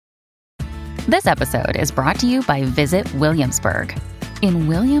This episode is brought to you by Visit Williamsburg. In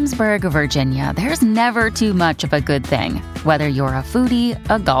Williamsburg, Virginia, there's never too much of a good thing. Whether you're a foodie,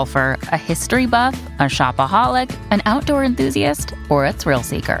 a golfer, a history buff, a shopaholic, an outdoor enthusiast, or a thrill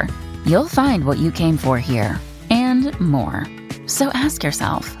seeker, you'll find what you came for here and more. So ask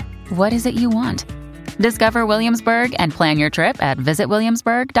yourself, what is it you want? Discover Williamsburg and plan your trip at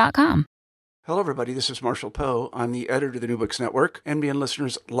visitwilliamsburg.com. Hello, everybody. This is Marshall Poe. I'm the editor of the New Books Network. NBN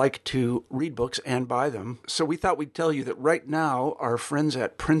listeners like to read books and buy them. So we thought we'd tell you that right now, our friends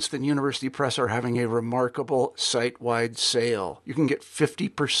at Princeton University Press are having a remarkable site-wide sale. You can get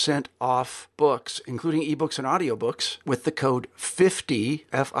 50% off books, including ebooks and audiobooks, with the code 50,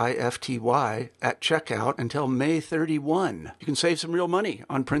 F-I-F-T-Y, at checkout until May 31. You can save some real money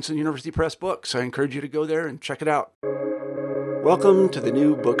on Princeton University Press books. I encourage you to go there and check it out. Welcome to the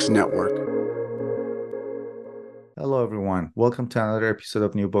New Books Network. Hello, everyone. Welcome to another episode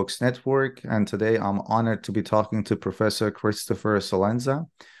of New Books Network. And today I'm honored to be talking to Professor Christopher Celenza.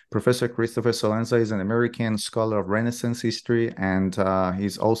 Professor Christopher Celenza is an American scholar of Renaissance history, and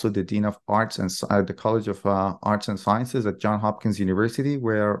he's also the Dean of Arts at the College of Arts and Sciences at Johns Hopkins University,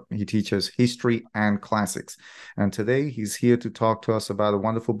 where he teaches history and classics. And today he's here to talk to us about a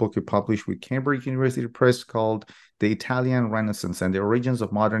wonderful book he published with Cambridge University Press called The Italian Renaissance and the Origins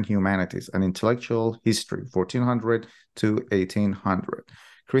of Modern Humanities, an Intellectual History, 1400 to 1800.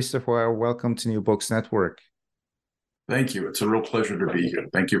 Christopher, welcome to New Books Network. Thank you. It's a real pleasure to be here.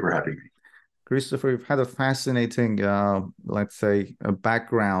 Thank you for having me. Christopher, you've had a fascinating,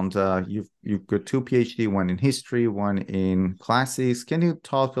 background. You've got two PhD, one in history, one in classics. Can you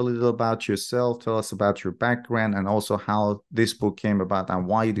talk a little about yourself? Tell us about your background and also how this book came about and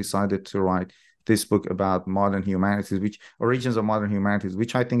why you decided to write this book about modern humanities, which origins of modern humanities,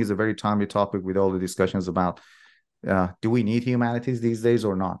 which I think is a very timely topic with all the discussions about do we need humanities these days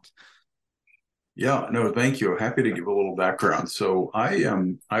or not? Yeah, no, thank you. Happy to give a little background. So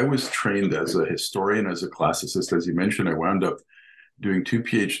I was trained as a historian, as a classicist. As you mentioned, I wound up doing two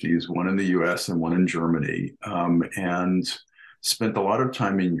PhDs, one in the US and one in Germany, and spent a lot of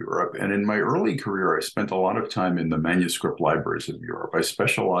time in Europe. And in my early career, I spent a lot of time in the manuscript libraries of Europe. I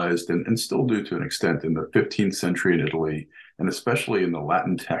specialized, and still do to an extent, in the 15th century in Italy, and especially in the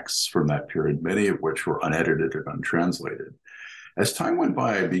Latin texts from that period, many of which were unedited and untranslated. As time went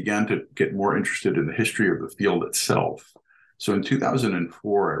by, I began to get more interested in the history of the field itself. So in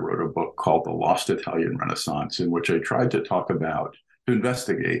 2004, I wrote a book called The Lost Italian Renaissance, in which I tried to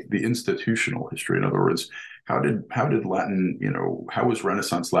investigate the institutional history. In other words, how did Latin, how was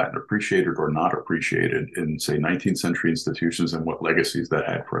Renaissance Latin appreciated or not appreciated in, say, 19th century institutions, and what legacies that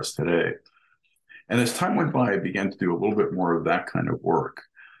had for us today? And as time went by, I began to do a little bit more of that kind of work.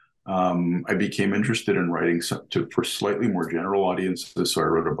 I became interested in writing for slightly more general audiences. So I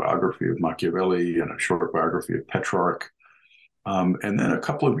wrote a biography of Machiavelli and a short biography of Petrarch. And then a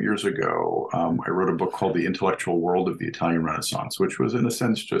couple of years ago, I wrote a book called The Intellectual World of the Italian Renaissance, which was, in a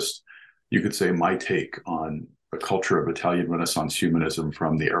sense, just, you could say, my take on the culture of Italian Renaissance humanism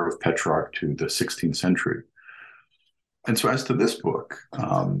from the era of Petrarch to the 16th century. And so as to this book,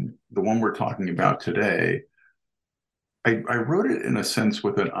 the one we're talking about today, I wrote it in a sense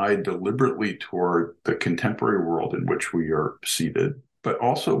with an eye deliberately toward the contemporary world in which we are seated, but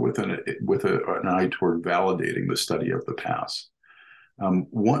also with an eye toward validating the study of the past.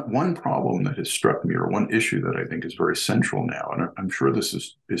 One problem that has struck me, or one issue that I think is very central now, and I'm sure this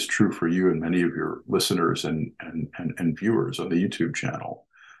is true for you and many of your listeners and viewers on the YouTube channel,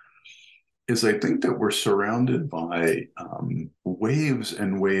 is I think that we're surrounded by waves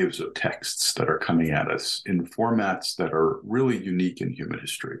and waves of texts that are coming at us in formats that are really unique in human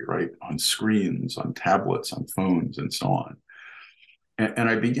history, right? On screens, on tablets, on phones, and so on. And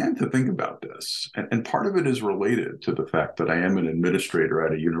I began to think about this. And part of it is related to the fact that I am an administrator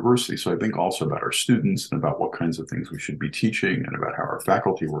at a university. So I think also about our students and about what kinds of things we should be teaching and about how our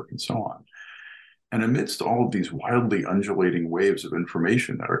faculty work and so on. And amidst all of these wildly undulating waves of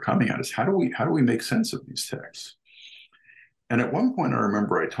information that are coming at us, how do we make sense of these texts? And at one point, I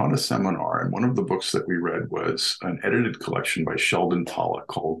remember I taught a seminar, and one of the books that we read was an edited collection by Sheldon Pollock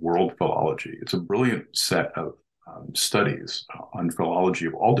called World Philology. It's a brilliant set of studies on philology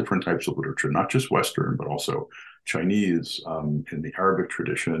of all different types of literature, not just Western, but also Chinese, in the Arabic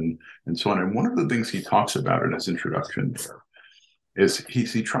tradition, and so on. And one of the things he talks about in his introduction there is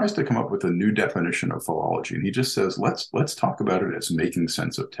he tries to come up with a new definition of philology. And he just says, let's talk about it as making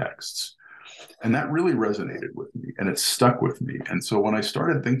sense of texts. And that really resonated with me, and it stuck with me. And so when I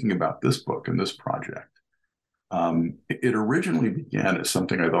started thinking about this book and this project, It originally began as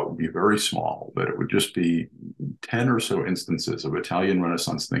something I thought would be very small, that it would just be 10 or so instances of Italian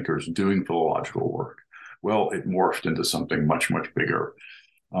Renaissance thinkers doing philological work. Well, it morphed into something much, much bigger.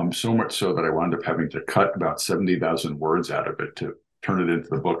 So much so that I wound up having to cut about 70,000 words out of it to turn it into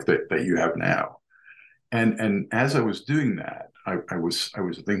the book that you have now. And as I was doing that, I was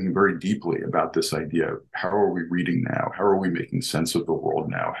thinking very deeply about this idea of how are we reading now? How are we making sense of the world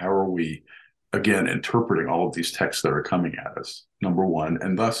now? How are we, again, interpreting all of these texts that are coming at us, number one,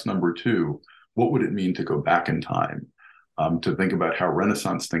 and thus, number two, what would it mean to go back in time to think about how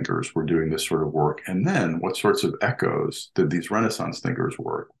Renaissance thinkers were doing this sort of work, and then what sorts of echoes did these Renaissance thinkers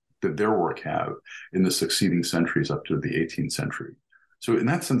did their work have in the succeeding centuries up to the 18th century? So in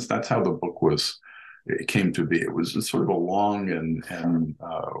that sense, that's how the book it came to be. It was sort of a long and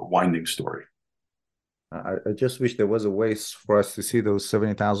winding story. I just wish there was a way for us to see those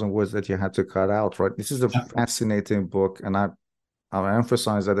 70,000 words that you had to cut out, right? This is a fascinating book, and I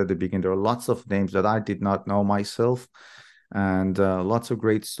emphasize that at the beginning. There are lots of names that I did not know myself, and lots of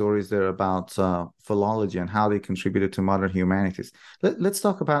great stories there about philology and how they contributed to modern humanities. Let's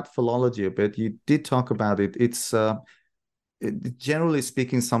talk about philology a bit. You did talk about it. Generally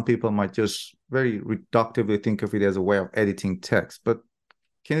speaking, some people might just very reductively think of it as a way of editing text, but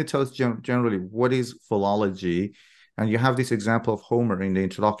can you tell us generally what is philology? And you have this example of Homer in the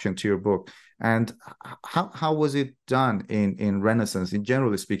introduction to your book. And how was it done in Renaissance, in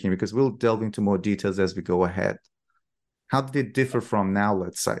generally speaking? Because we'll delve into more details as we go ahead. How did it differ from now,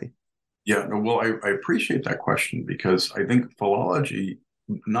 let's say? Yeah, no, well, I appreciate that question because I think philology,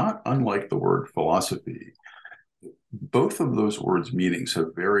 not unlike the word philosophy, both of those words' meanings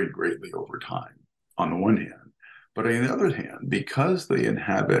have varied greatly over time, on the one hand. But on the other hand, because they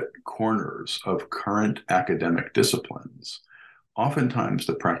inhabit corners of current academic disciplines, oftentimes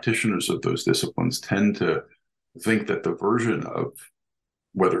the practitioners of those disciplines tend to think that the version of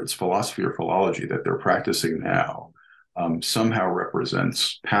whether it's philosophy or philology that they're practicing now somehow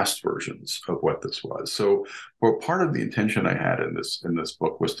represents past versions of what this was. So, well, part of the intention I had in this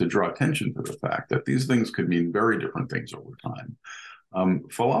book was to draw attention to the fact that these things could mean very different things over time.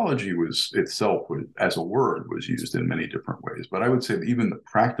 Philology as a word, was used in many different ways, but I would say that even the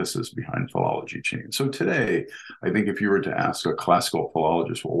practices behind philology changed. So today, I think if you were to ask a classical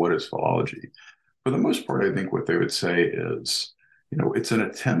philologist, well, what is philology? For the most part, I think what they would say is, it's an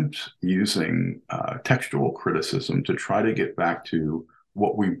attempt using textual criticism to try to get back to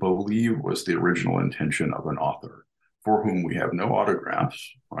what we believe was the original intention of an author, for whom we have no autographs,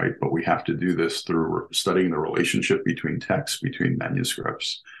 right? But we have to do this through studying the relationship between texts, between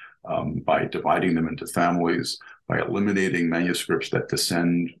manuscripts, by dividing them into families, by eliminating manuscripts that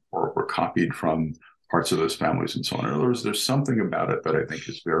descend or were copied from parts of those families and so on. In other words, there's something about it that I think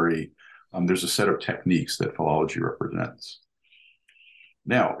is there's a set of techniques that philology represents.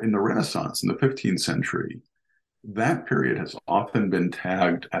 Now, in the Renaissance, in the 15th century, that period has often been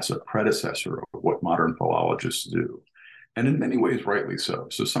tagged as a predecessor of what modern philologists do. And in many ways, rightly so.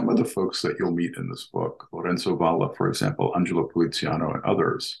 So some of the folks that you'll meet in this book, Lorenzo Valla, for example, Angelo Poliziano, and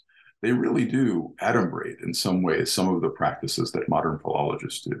others, they really do adumbrate in some ways some of the practices that modern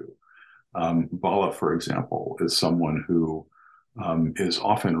philologists do. Valla, for example, is someone who is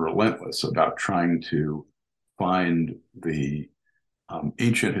often relentless about trying to find the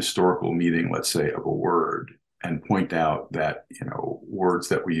ancient historical meaning, let's say, of a word, and point out that, words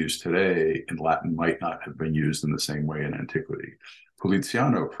that we use today in Latin might not have been used in the same way in antiquity.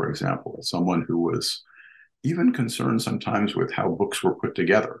 Poliziano, for example, is someone who was even concerned sometimes with how books were put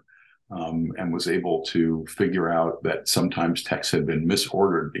together, and was able to figure out that sometimes texts had been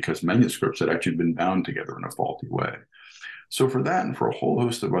misordered because manuscripts had actually been bound together in a faulty way. So for that and for a whole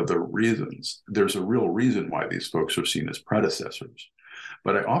host of other reasons, there's a real reason why these folks are seen as predecessors.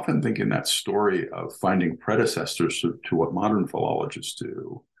 But I often think in that story of finding predecessors to what modern philologists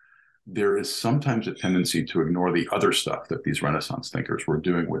do, there is sometimes a tendency to ignore the other stuff that these Renaissance thinkers were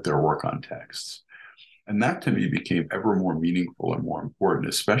doing with their work on texts. And that to me became ever more meaningful and more important,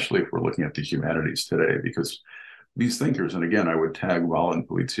 especially if we're looking at the humanities today, because these thinkers, and again, I would tag Valla and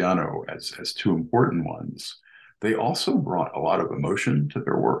Poliziano as two important ones, they also brought a lot of emotion to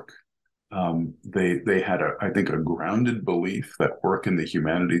their work. They had, I think, a grounded belief that work in the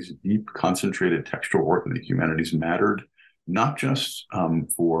humanities, deep, concentrated textual work in the humanities mattered, not just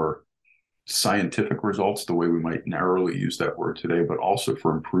for scientific results, the way we might narrowly use that word today, but also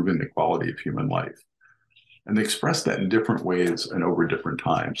for improving the quality of human life. And they expressed that in different ways and over different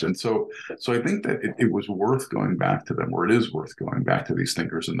times. And so I think that it was worth going back to them, or it is worth going back to these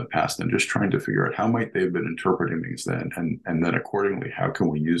thinkers in the past and just trying to figure out how might they have been interpreting these then, and then accordingly, how can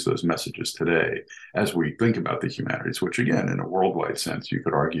we use those messages today as we think about the humanities, which again, in a worldwide sense, you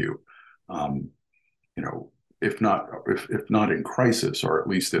could argue, if not in crisis, or at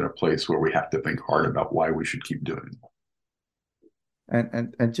least in a place where we have to think hard about why we should keep doing it.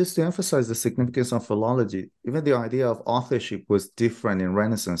 And just to emphasize the significance of philology, even the idea of authorship was different in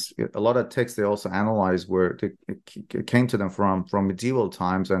Renaissance. A lot of texts they also analyzed where it came to them from medieval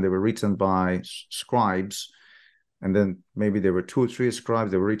times, and they were written by scribes. And then maybe there were 2 or 3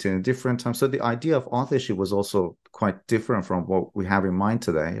 scribes that were written in different times. So the idea of authorship was also quite different from what we have in mind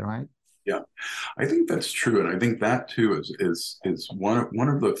today, right? Yeah, I think that's true. And I think that too is one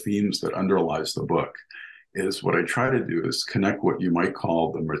of the themes that underlies the book. Is what I try to do is connect what you might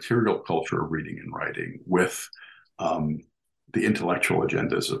call the material culture of reading and writing with the intellectual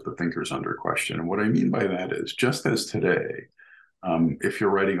agendas of the thinkers under question. And what I mean by that is, just as today, if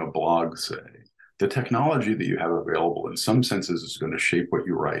you're writing a blog, say, the technology that you have available in some senses is going to shape what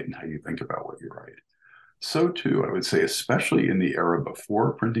you write and how you think about what you write. So too, I would say, especially in the era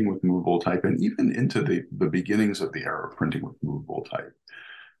before printing with movable type, and even into the beginnings of the era of printing with movable type,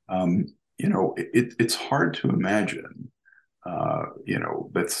 it's hard to imagine,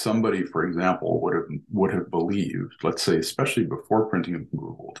 that somebody, for example, would have believed, let's say, especially before printing with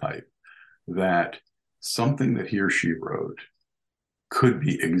movable type, that something that he or she wrote could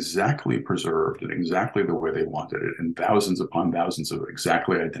be exactly preserved in exactly the way they wanted it, in thousands upon thousands of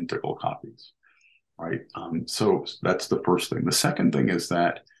exactly identical copies, right? So that's the first thing. The second thing is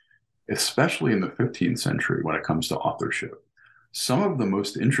that, especially in the 15th century, when it comes to authorship, some of the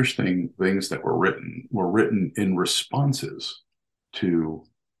most interesting things that were written in responses to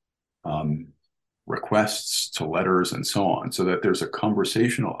requests, to letters, and so on, so that there's a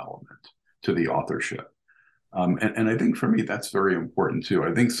conversational element to the authorship. And I think for me, that's very important too.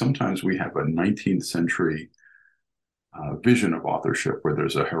 I think sometimes we have a 19th century vision of authorship where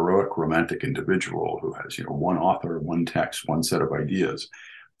there's a heroic romantic individual who has, one author, one text, one set of ideas.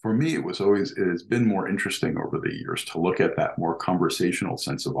 For me, it has been more interesting over the years to look at that more conversational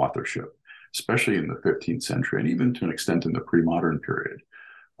sense of authorship, especially in the 15th century, and even to an extent in the pre-modern period,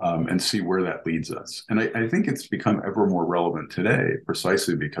 and see where that leads us. And I think it's become ever more relevant today,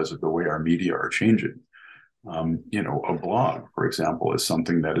 precisely because of the way our media are changing. A blog, for example, is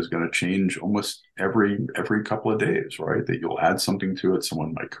something that is going to change almost every couple of days, right? That you'll add something to it,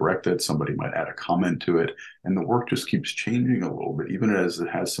 someone might correct it, somebody might add a comment to it, and the work just keeps changing a little bit, even as it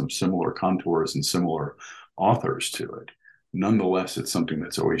has some similar contours and similar authors to it. Nonetheless, it's something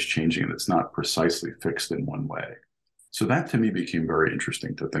that's always changing, and it's not precisely fixed in one way. So that to me became very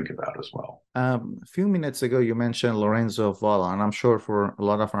interesting to think about as well. A few minutes ago, you mentioned Lorenzo Valla, and I'm sure for a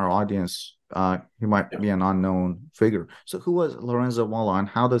lot of our audience, he might be an unknown figure. So who was Lorenzo Valla, and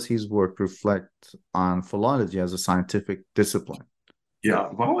how does his work reflect on philology as a scientific discipline? Yeah,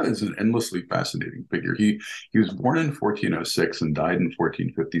 Valla is an endlessly fascinating figure. He was born in 1406 and died in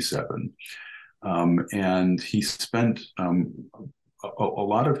 1457. And he spent a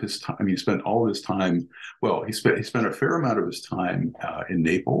lot of his time. He spent all of his time. Well, he spent a fair amount of his time in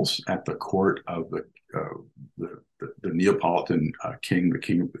Naples at the court of the Neapolitan king, the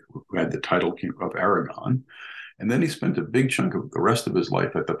king who had the title King of Aragon, and then he spent a big chunk of the rest of his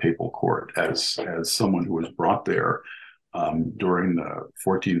life at the papal court as someone who was brought there during the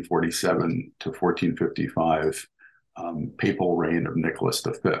 1447 to 1455. Papal reign of Nicholas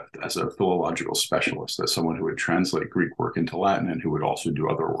V as a philological specialist, as someone who would translate Greek work into Latin and who would also do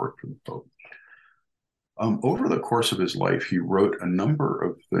other work for the Pope. Over the course of his life, he wrote a number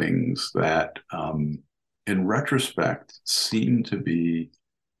of things that, in retrospect, seem to be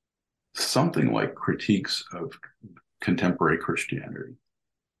something like critiques of contemporary Christianity.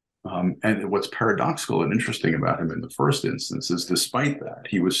 And what's paradoxical and interesting about him in the first instance is, despite that,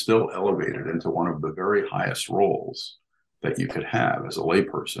 he was still elevated into one of the very highest roles that you could have as a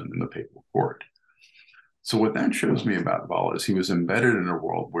layperson in the papal court. So what that shows me about Valla is he was embedded in a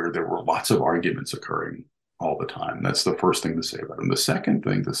world where there were lots of arguments occurring all the time. That's the first thing to say about him. The second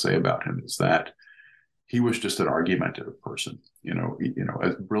thing to say about him is that he was just an argumentative person.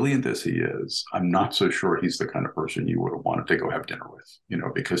 As brilliant as he is, I'm not so sure he's the kind of person you would have wanted to go have dinner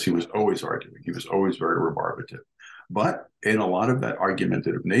with, because he was always arguing. He was always very rebarbative. But in a lot of that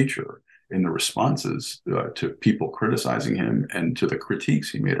argumentative nature, in the responses to people criticizing him and to the critiques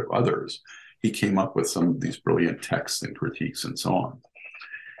he made of others, he came up with some of these brilliant texts and critiques and so on.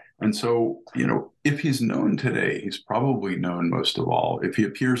 And so, if he's known today, he's probably known most of all. If he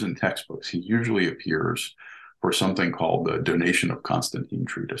appears in textbooks, he usually appears for something called the Donation of Constantine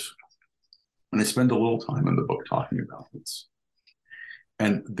treatise. And I spend a little time in the book talking about this.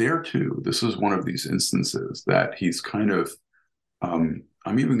 And there too, this is one of these instances that he's kind of,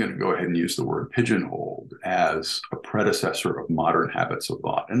 I'm even going to go ahead and use the word pigeonholed as a predecessor of modern habits of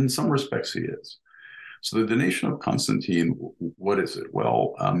thought. And in some respects, he is. So the Donation of Constantine, what is it?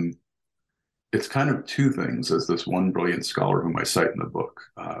 Well, it's kind of two things, as this one brilliant scholar whom I cite in the book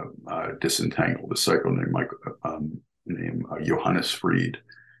disentangled, a psycho named Johannes Fried.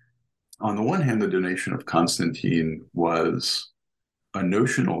 On the one hand, the Donation of Constantine was a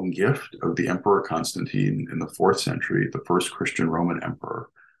notional gift of the Emperor Constantine in the 4th century, the first Christian Roman emperor,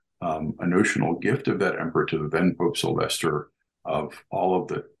 a notional gift of that emperor to the then Pope Sylvester of all of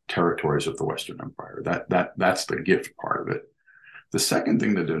the territories of the Western Empire. That's the gift part of it. The second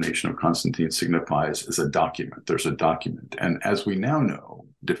thing the Donation of Constantine signifies is a document. There's a document. And as we now know,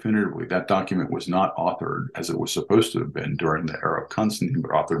 definitively, that document was not authored as it was supposed to have been during the era of Constantine,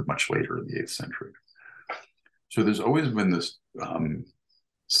 but authored much later in the 8th century. So there's always been this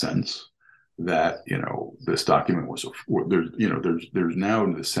sense that, this document was there's now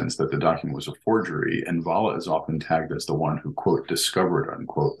the sense that the document was a forgery, and Valla is often tagged as the one who, quote, discovered,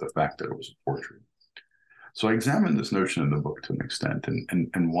 unquote, the fact that it was a forgery. So I examined this notion in the book to an extent,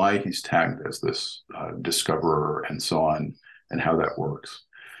 and why he's tagged as this discoverer and so on, and how that works.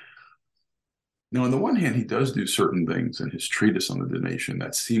 Now, on the one hand, he does do certain things in his treatise on the donation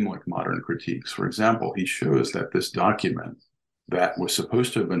that seem like modern critiques. For example, he shows that this document that was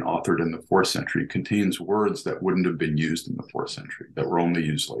supposed to have been authored in the 4th century contains words that wouldn't have been used in the 4th century, that were only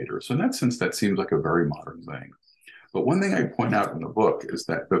used later. So in that sense, that seems like a very modern thing. But one thing I point out in the book is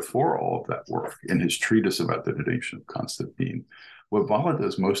that before all of that work, in his treatise about the Donation of Constantine, what Valla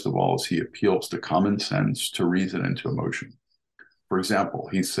does most of all is he appeals to common sense, to reason, and to emotion. For example,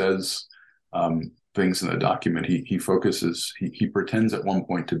 he says things in the document. He focuses, he pretends at one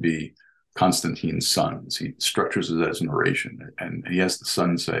point to be Constantine's sons. He structures it as an oration, and he has the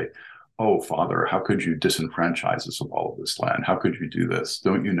son say, "Oh, Father, how could you disenfranchise us of all of this land? How could you do this?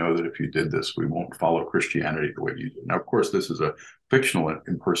 Don't you know that if you did this, we won't follow Christianity the way you do?" Now, of course, this is a fictional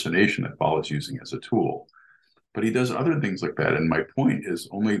impersonation that Valla is using as a tool, but he does other things like that. And my point is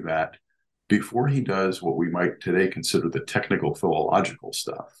only that before he does what we might today consider the technical philological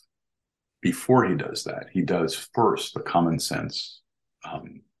stuff, before he does that, he does first the common sense,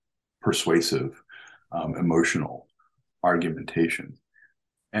 persuasive, emotional argumentation.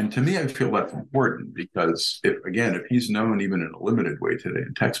 And to me, I feel that's important because if he's known even in a limited way today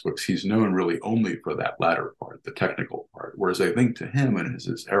in textbooks, he's known really only for that latter part, the technical part. Whereas I think to him and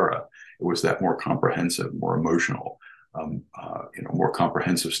his era, it was that more comprehensive, more emotional, more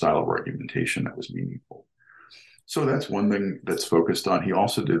comprehensive style of argumentation that was meaningful. So that's one thing that's focused on. He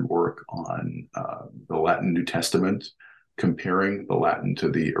also did work on the Latin New Testament, comparing the Latin to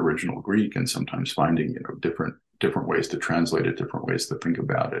the original Greek, and sometimes finding different ways to translate it, different ways to think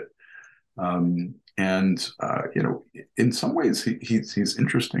about it. In some ways, he's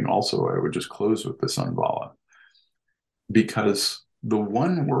interesting also. I would just close with this on Valla, because the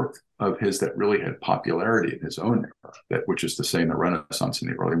one work of his that really had popularity in his own era, which is to say in the Renaissance and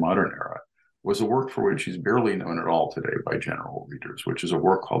the early modern era, was a work for which he's barely known at all today by general readers, which is a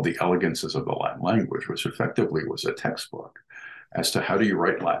work called The Elegances of the Latin Language, which effectively was a textbook as to how do you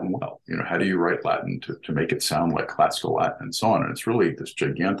write Latin well? How do you write Latin to make it sound like classical Latin and so on? And it's really this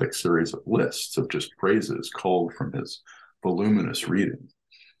gigantic series of lists of just phrases culled from his voluminous reading.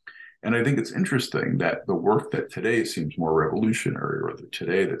 And I think it's interesting that the work that today seems more revolutionary, or that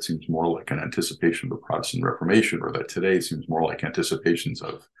today that seems more like an anticipation of the Protestant Reformation, or that today seems more like anticipations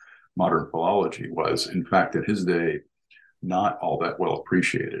of modern philology, was, in fact, in his day, not all that well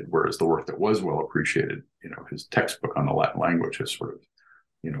appreciated, whereas the work that was well appreciated, his textbook on the Latin language has sort of,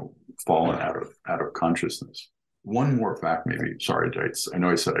 fallen out of consciousness. One more fact, maybe, sorry, I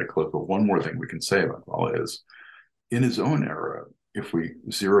know I said I'd close, but one more thing we can say about Valla is, in his own era, if we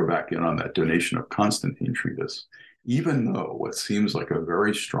zero back in on that Donation of Constantine treatise, even though what seems like a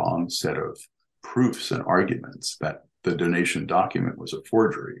very strong set of proofs and arguments that the donation document was a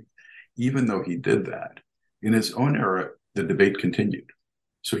forgery, even though he did that, in his own era, the debate continued.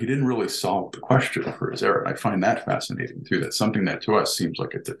 So he didn't really solve the question for his era. And I find that fascinating too. That's something that to us seems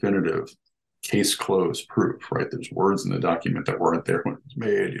like a definitive case closed proof, right? There's words in the document that weren't there when it was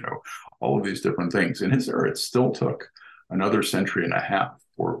made, all of these different things. In his era, it still took another century and a half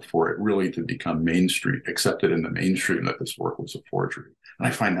for it really to become mainstream, accepted in the mainstream that this work was a forgery. And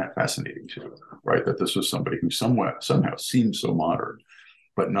I find that fascinating too, right? That this was somebody who somehow seems so modern,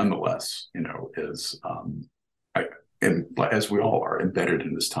 but nonetheless, is, and as we all are, embedded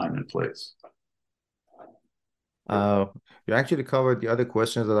in this time and place. You actually covered the other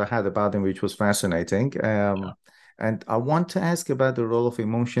questions that I had about him, which was fascinating. And I want to ask about the role of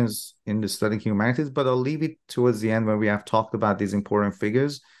emotions in the studying humanities, but I'll leave it towards the end when we have talked about these important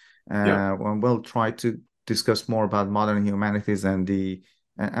figures. When we'll try to discuss more about modern humanities and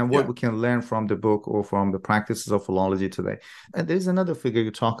what we can learn from the book or from the practices of philology today. And there's another figure you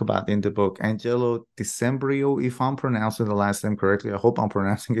talk about in the book, Angelo Decembrio, if I'm pronouncing the last name correctly. I hope I'm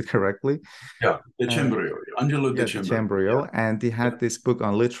pronouncing it correctly. Yeah, Decembrio, Angelo Yeah, Decembrio. Decembrio. And he had this book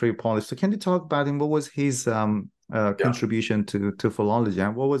on literary polish. So can you talk about him? What was his contribution to philology,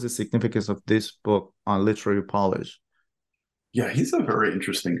 and what was the significance of this book on literary polish? Yeah, he's a very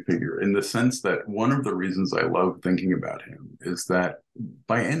interesting figure in the sense that one of the reasons I love thinking about him is that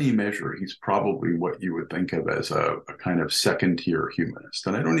by any measure, he's probably what you would think of as a kind of second tier humanist.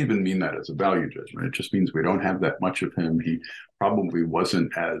 And I don't even mean that as a value judgment. It just means we don't have that much of him. He probably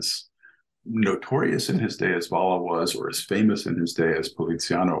wasn't as notorious in his day as Valla was, or as famous in his day as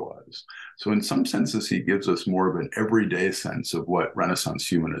Poliziano was. So in some senses, he gives us more of an everyday sense of what Renaissance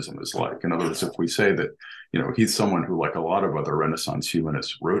humanism is like. In other words, if we say that, he's someone who, like a lot of other Renaissance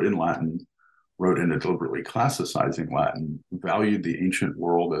humanists, wrote in Latin, wrote in a deliberately classicizing Latin, valued the ancient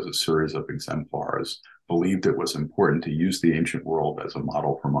world as a series of exemplars, believed it was important to use the ancient world as a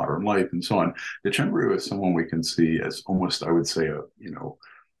model for modern life, and so on. Decembrio is someone we can see as almost, I would say,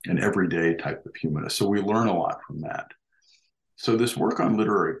 an everyday type of humanist. So we learn a lot from that. So this work on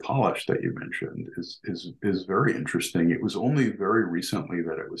literary polish that you mentioned is very interesting. It was only very recently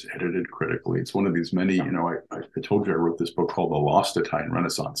that it was edited critically. It's one of these many, I told you I wrote this book called The Lost Italian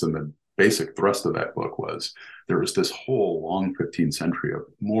Renaissance, and the basic thrust of that book was there was this whole long 15th century of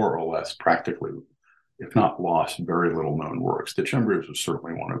more or less practically, if not lost, very little known works. Decembrio's was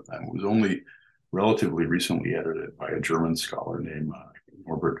certainly one of them. It was only relatively recently edited by a German scholar named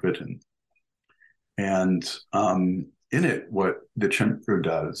Norbert Witten. And in it, what Decembrio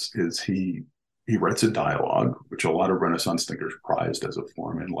does is he writes a dialogue, which a lot of Renaissance thinkers prized as a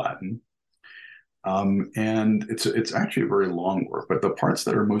form in Latin. And it's actually a very long work, but the parts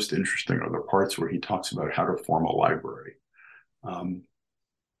that are most interesting are the parts where he talks about how to form a library.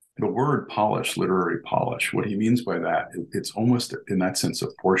 The word polish, literary polish, what he means by that, it's almost in that sense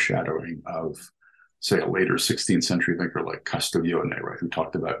of foreshadowing of, say, a later 16th century thinker like Castiglione, right, who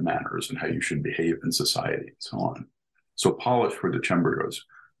talked about manners and how you should behave in society and so on. So polish for Decembrio is,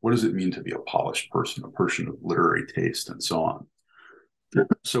 what does it mean to be a polished person, a person of literary taste and so on?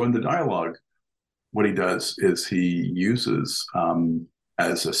 So in the dialogue, what he does is he uses,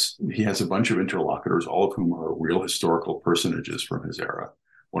 he has a bunch of interlocutors, all of whom are real historical personages from his era.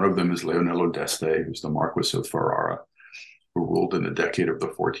 One of them is Leonello d'Este, who's the Marquis of Ferrara, who ruled in the decade of the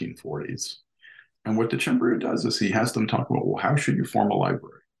 1440s. And what Decembrio does is he has them talk about, well, how should you form a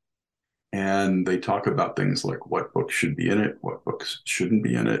library? And they talk about things like what books should be in it, what books shouldn't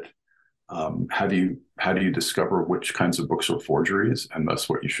be in it. How do you discover which kinds of books are forgeries, and thus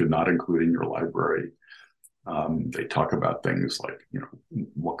what you should not include in your library? They talk about things like,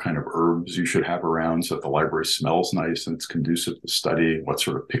 what kind of herbs you should have around so that the library smells nice and it's conducive to study. What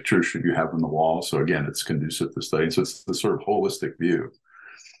sort of pictures should you have on the wall? So again, it's conducive to study. So it's the sort of holistic view.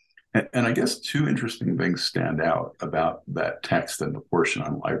 And I guess two interesting things stand out about that text and the portion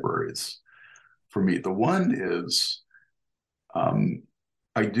on libraries for me. The one is,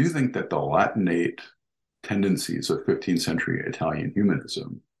 I do think that the Latinate tendencies of 15th century Italian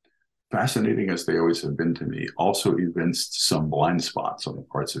humanism, fascinating as they always have been to me, also evinced some blind spots on the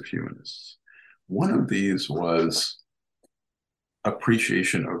parts of humanists. One of these was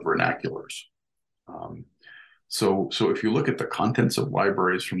appreciation of vernaculars. So if you look at the contents of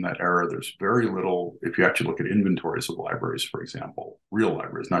libraries from that era, there's very little. If you actually look at inventories of libraries, for example, real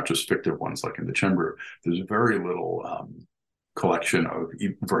libraries, not just fictive ones like in the Chamber, there's very little collection of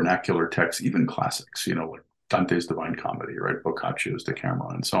vernacular texts, even classics, like Dante's Divine Comedy, right? Boccaccio's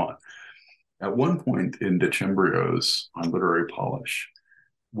Decameron, and so on. At one point in Decembrio's on literary polish,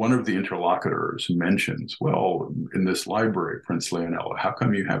 one of the interlocutors mentions, well, in this library, Prince Leonello, how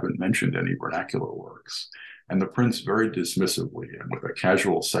come you haven't mentioned any vernacular works? And the prince very dismissively and with a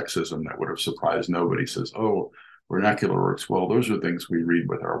casual sexism that would have surprised nobody says, oh, vernacular works, well, those are things we read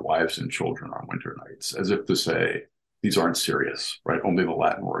with our wives and children on winter nights, as if to say, these aren't serious, right? Only the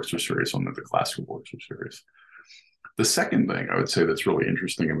Latin works are serious, only the classical works are serious. The second thing I would say that's really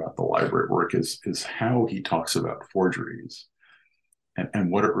interesting about the library work is how he talks about forgeries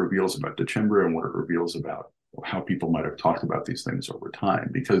and what it reveals about Decembrio and what it reveals about how people might have talked about these things over time,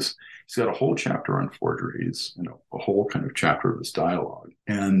 because he's got a whole chapter on forgeries, a whole kind of chapter of this dialogue.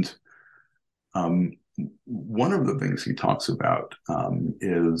 And one of the things he talks about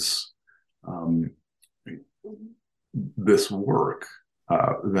is this work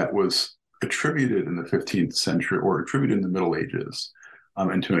that was attributed in the 15th century, or attributed in the Middle Ages,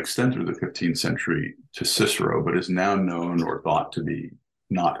 and to an extent through the 15th century to Cicero, but is now known or thought to be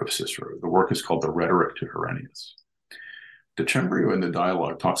not of Cicero. The work is called the Rhetoric to Herennius. Decembrio in the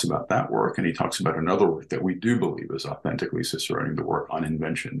dialogue talks about that work, and he talks about another work that we do believe is authentically Ciceronian, the work on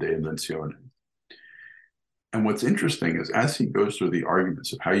invention, De Inventione. And what's interesting is, as he goes through the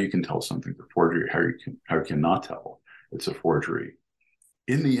arguments of how you can tell something's a forgery, how you cannot tell it's a forgery,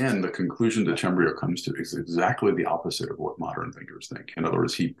 in the end, the conclusion Decembrio comes to is exactly the opposite of what modern thinkers think. In other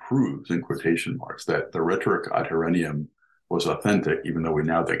words, he proves, in quotation marks, that the Rhetoric ad Herennium was authentic, even though we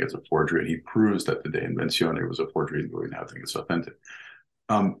now think it's a forgery, and he proves that the De Inventione was a forgery, even though we now think it's authentic.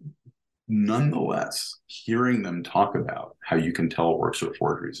 Nonetheless, hearing them talk about how you can tell works are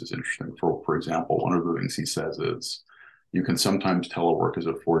forgeries is interesting. For example, one of the things he says is, you can sometimes tell a work is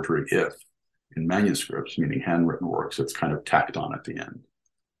a forgery if, in manuscripts, meaning handwritten works, it's kind of tacked on at the end.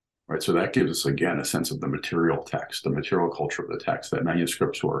 Right, so that gives us, again, a sense of the material text, the material culture of the text, that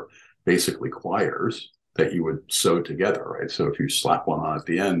manuscripts were basically quires that you would sew together, right? So if you slap one on at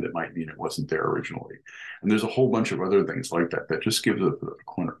the end, it might mean it wasn't there originally. And there's a whole bunch of other things like that that just gives a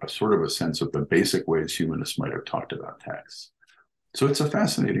sort of a sense of the basic ways humanists might have talked about texts. So it's a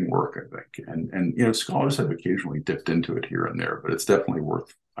fascinating work, I think. And you know, scholars have occasionally dipped into it here and there, but it's definitely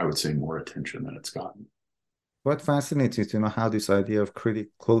worth, I would say, more attention than it's gotten. What fascinates you to know how this idea of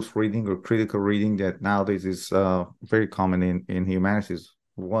close reading or critical reading that nowadays is very common in humanities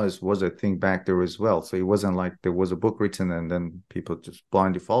was a thing back there as well. So it wasn't like there was a book written and then people just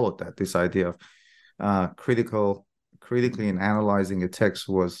blindly followed that. This idea of critically and analyzing a text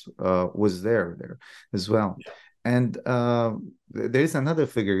was there as well. And there is another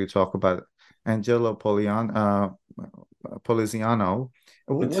figure you talk about, Angelo Poliziano.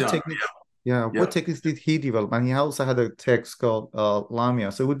 What techniques? Yeah, what techniques did he develop? And he also had a text called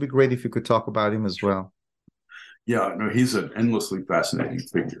Lamia. So it would be great if you could talk about him as well. Yeah, no, he's an endlessly fascinating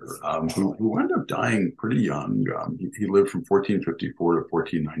figure who wound up dying pretty young. He lived from 1454 to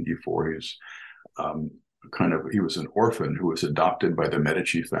 1494. He's he was an orphan who was adopted by the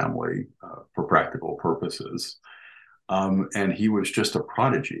Medici family for practical purposes. And he was just a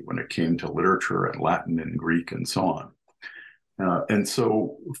prodigy when it came to literature and Latin and Greek and so on. And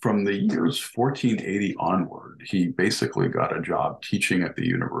so from the years 1480 onward, he basically got a job teaching at the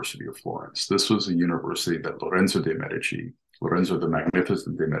University of Florence. This was a university that Lorenzo the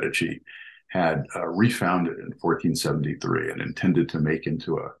Magnificent de' Medici, had refounded in 1473 and intended to make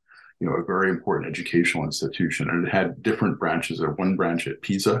into a very important educational institution. And it had different branches. There one branch at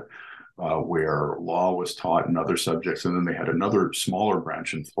Pisa, where law was taught and other subjects. And then they had another smaller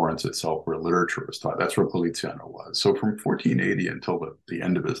branch in Florence itself where literature was taught. That's where Poliziano was. So from 1480 until the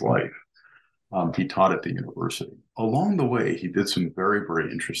end of his life, he taught at the university. Along the way, he did some very,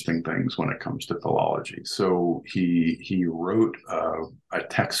 very interesting things when it comes to philology. So he wrote a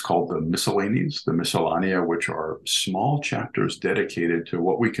text called the Miscellanies, the Miscellanea, which are small chapters dedicated to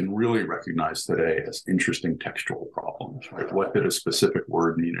what we can really recognize today as interesting textual problems, right? What did a specific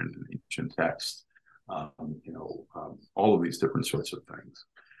word mean in an ancient text? All of these different sorts of things.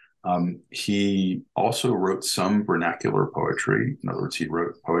 He also wrote some vernacular poetry. In other words, he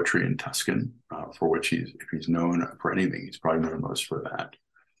wrote poetry in Tuscan, for which if he's known for anything, he's probably known most for that.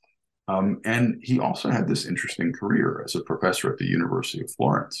 And he also had this interesting career as a professor at the University of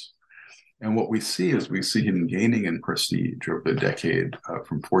Florence. And what we see him gaining in prestige over the decade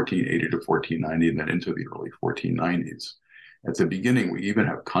from 1480 to 1490 and then into the early 1490s. At the beginning, we even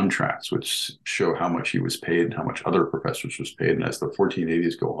have contracts which show how much he was paid and how much other professors was paid. And as the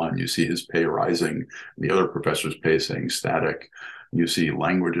 1480s go on, you see his pay rising, the other professors' pay staying static. You see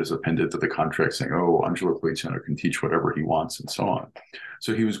languages appended to the contract saying, oh, Angelo Poliziano can teach whatever he wants and so on.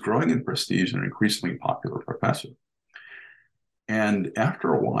 So he was growing in prestige and an increasingly popular professor. And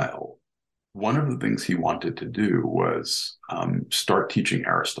after a while, one of the things he wanted to do was start teaching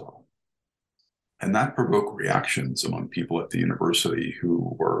Aristotle. And that provoked reactions among people at the university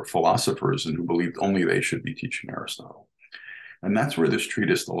who were philosophers and who believed only they should be teaching Aristotle. And that's where this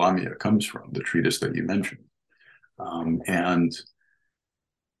treatise, the Lamia, comes from, the treatise that you mentioned. And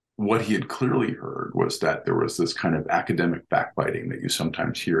what he had clearly heard was that there was this kind of academic backbiting that you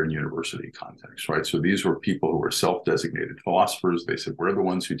sometimes hear in university contexts, right? So these were people who were self-designated philosophers. They said, we're the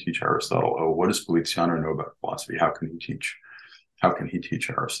ones who teach Aristotle. Oh, what does Poliziano know about philosophy? How can he teach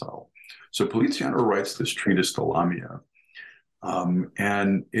Aristotle? So Poliziano writes this treatise to Lamia,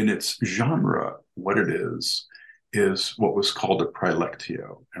 and in its genre, what it is is what was called a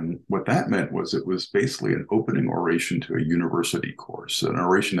praelectio. And what that meant was it was basically an opening oration to a university course, an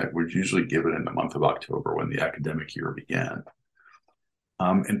oration that was usually given in the month of October when the academic year began.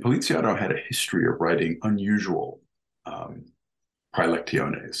 And Poliziano had a history of writing unusual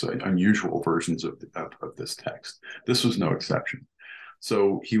praelectiones, so unusual versions of this text. This was no exception.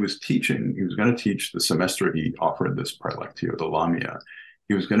 So he was going to teach the semester he offered this praelectio, the Lamia.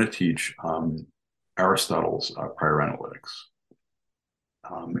 He was going to teach Aristotle's prior analytics.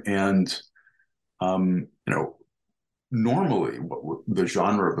 Normally the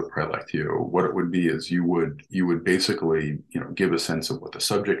genre of the praelectio, what it would be is you would basically, give a sense of what the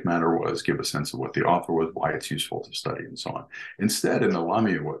subject matter was, give a sense of what the author was, why it's useful to study, and so on. Instead, in the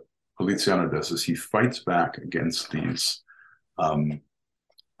Lamia, what Poliziano does is he fights back against these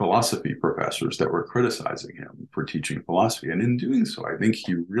philosophy professors that were criticizing him for teaching philosophy. And in doing so, I think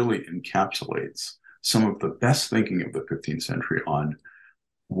he really encapsulates some of the best thinking of the 15th century on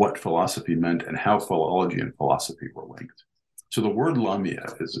what philosophy meant and how philology and philosophy were linked. So the word Lamia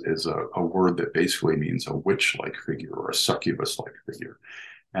is a word that basically means a witch-like figure or a succubus-like figure.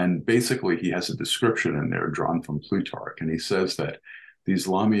 And basically he has a description in there drawn from Plutarch. And he says that these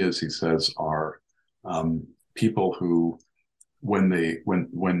Lamias, he says, are people who, when they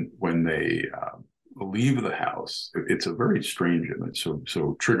leave the house, it's a very strange image.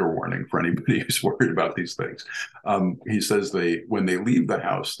 So trigger warning for anybody who's worried about these things. He says when they leave the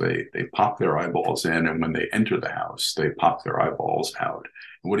house, they pop their eyeballs in, and when they enter the house, they pop their eyeballs out.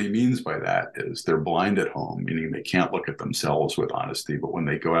 And what he means by that is they're blind at home, meaning they can't look at themselves with honesty, but when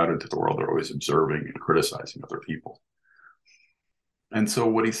they go out into the world, they're always observing and criticizing other people. And so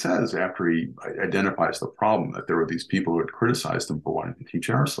what he says after he identifies the problem, that there were these people who had criticized him for wanting to teach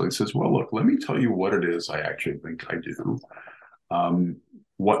Aristotle, he says, well, look, let me tell you what it is I actually think I do,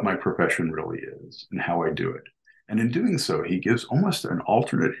 what my profession really is, and how I do it. And in doing so, he gives almost an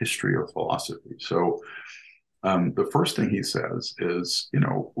alternate history of philosophy. So the first thing he says is,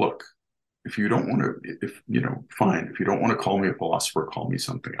 look, if you don't want to, fine. If you don't want to call me a philosopher, call me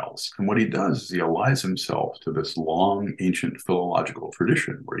something else. And what he does is he allies himself to this long, ancient philological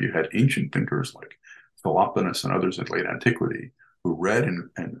tradition where you had ancient thinkers like Philoponus and others in late antiquity who read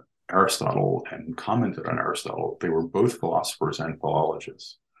and Aristotle and commented on Aristotle. They were both philosophers and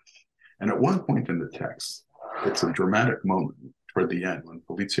philologists. And at one point in the text, it's a dramatic moment toward the end when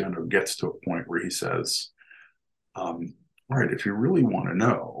Poliziano gets to a point where he says, right, if you really want to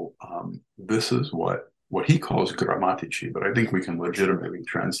know, this is what he calls grammatici, but I think we can legitimately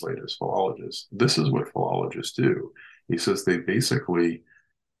translate as philologists. This is what philologists do. He says they basically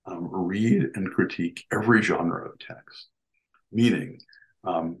read and critique every genre of text, meaning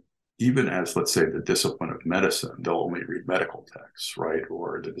even as, let's say, the discipline of medicine, they'll only read medical texts, right?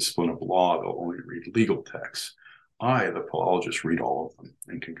 Or the discipline of law, they'll only read legal texts. The philologist, read all of them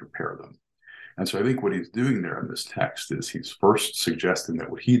and can compare them. And so I think what he's doing there in this text is he's first suggesting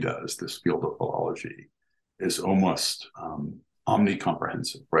that what he does, this field of philology, is almost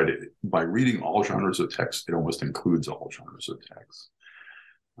omnicomprehensive, right? By reading all genres of text, it almost includes all genres of text.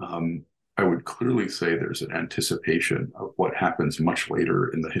 I would clearly say there's an anticipation of what happens much later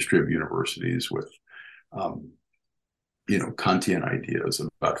in the history of universities with, Kantian ideas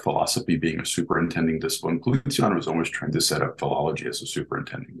about philosophy being a superintending discipline. Poliziano was almost trying to set up philology as a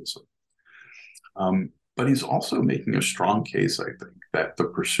superintending discipline. But he's also making a strong case, I think, that the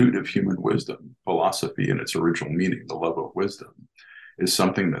pursuit of human wisdom, philosophy in its original meaning, the love of wisdom, is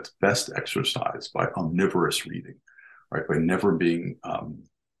something that's best exercised by omnivorous reading, right? By never being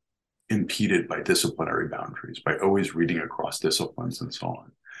impeded by disciplinary boundaries, by always reading across disciplines and so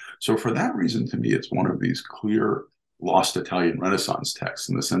on. So for that reason, to me, it's one of these clear lost Italian Renaissance texts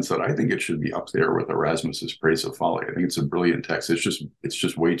in the sense that I think it should be up there with Erasmus's Praise of Folly. I think it's a brilliant text. It's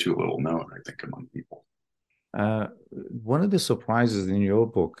just way too little known, I think, among people. One of the surprises in your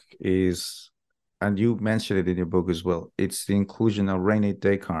book is, and you mentioned it in your book as well, it's the inclusion of René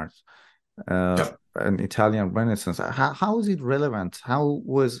Descartes, an Italian Renaissance. How is it relevant? How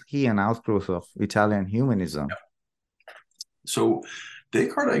was he an outgrowth of Italian humanism? Yeah. So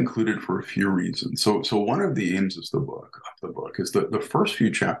Descartes I included for a few reasons. So one of the aims of the book is that the first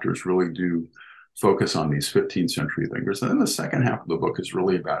few chapters really do focus on these 15th century thinkers. And then the second half of the book is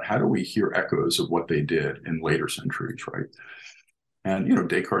really about how do we hear echoes of what they did in later centuries, right? And,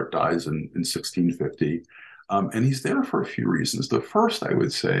 Descartes dies in 1650, and he's there for a few reasons. The first, I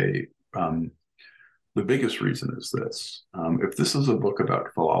would say, the biggest reason is this. If this is a book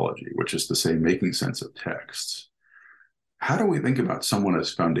about philology, which is to say making sense of texts, how do we think about someone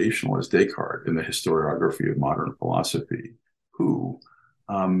as foundational as Descartes in the historiography of modern philosophy, who,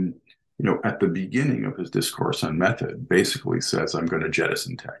 at the beginning of his discourse on method, basically says, I'm going to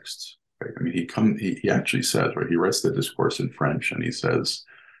jettison texts. Right? I mean, he actually says, right, he writes the discourse in French, and he says,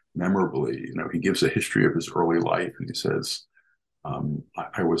 memorably, he gives a history of his early life, and he says,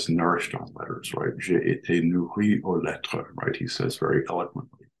 I was nourished on letters, right? J'ai été nourri aux lettres, right? He says very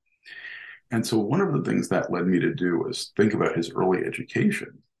eloquently. And so one of the things that led me to do was think about his early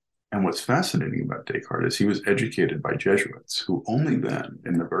education. And what's fascinating about Descartes is he was educated by Jesuits who only then,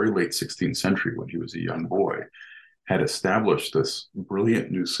 in the very late 16th century, when he was a young boy, had established this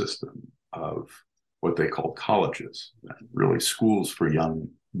brilliant new system of what they called colleges, really schools for young,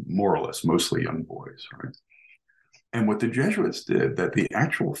 more or less, mostly young boys, right? And what the Jesuits did that the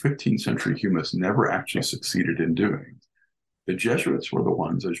actual 15th century humanists never actually succeeded in doing. The Jesuits were the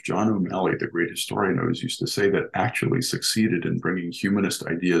ones, as John O'Malley, the great historian, always used to say, that actually succeeded in bringing humanist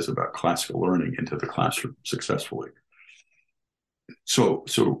ideas about classical learning into the classroom successfully. So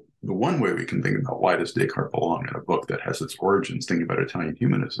the one way we can think about why does Descartes belong in a book that has its origins thinking about Italian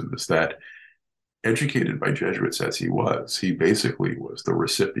humanism is that, educated by Jesuits as he basically was the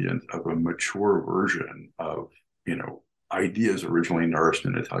recipient of a mature version of, ideas originally nourished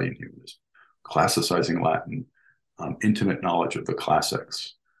in Italian humanism, classicizing Latin, intimate knowledge of the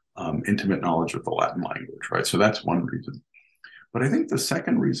classics, intimate knowledge of the Latin language, right? So that's one reason. But I think the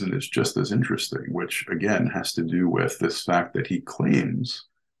second reason is just as interesting, which again has to do with this fact that he claims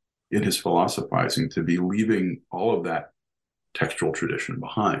in his philosophizing to be leaving all of that textual tradition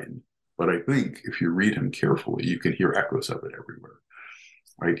behind. But I think if you read him carefully, you can hear echoes of it everywhere,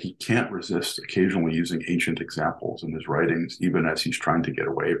 right? He can't resist occasionally using ancient examples in his writings, even as he's trying to get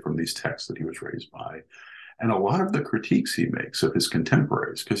away from these texts that he was raised by. And a lot of the critiques he makes of his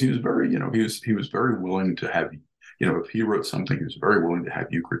contemporaries, because he was very, he was very willing to have, if he wrote something, he was very willing to have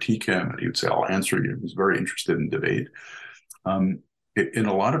you critique him, and he would say, I'll answer you. He was very interested in debate. In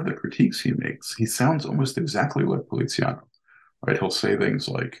a lot of the critiques he makes, he sounds almost exactly like Poliziano, right? He'll say things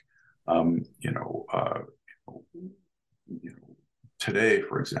like, today,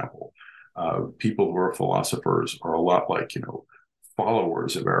 for example, people who are philosophers are a lot like,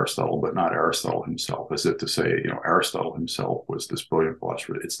 followers of Aristotle, but not Aristotle himself, as if to say, Aristotle himself was this brilliant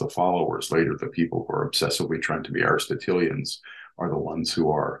philosopher. It's the followers later, the people who are obsessively trying to be Aristotelians, are the ones who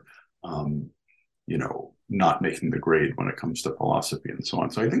are, not making the grade when it comes to philosophy and so on.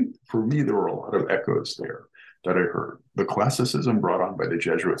 So I think for me, there were a lot of echoes there that I heard. The classicism brought on by the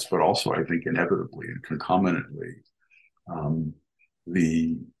Jesuits, but also I think inevitably and concomitantly,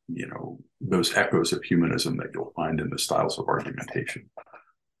 those echoes of humanism that you'll find in the styles of argumentation.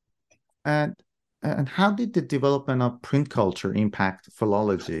 And how did the development of print culture impact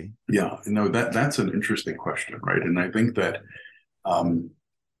philology? Yeah, that's an interesting question, right? And I think that,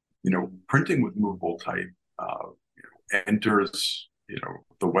 printing with movable type enters,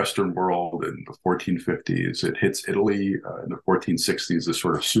 the Western world in the 1450s. It hits Italy in the 1460s, is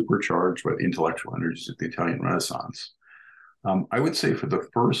sort of supercharged by the intellectual energies of the Italian Renaissance. I would say for the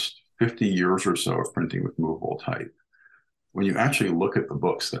first 50 years or so of printing with movable type, when you actually look at the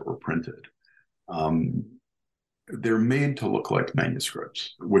books that were printed, they're made to look like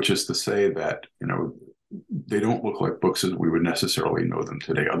manuscripts, which is to say that, they don't look like books as we would necessarily know them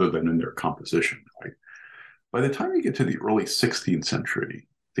today, other than in their composition, right? By the time you get to the early 16th century,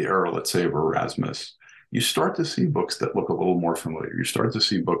 the era, let's say, of Erasmus, you start to see books that look a little more familiar. You start to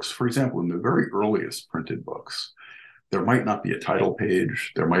see books, for example, in the very earliest printed books, there might not be a title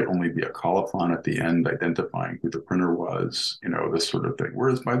page. There might only be a colophon at the end identifying who the printer was, this sort of thing.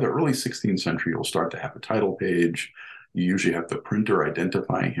 Whereas by the early 16th century, you'll start to have a title page. You usually have the printer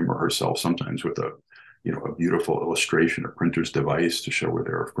identifying him or herself, sometimes with a beautiful illustration, a printer's device to show where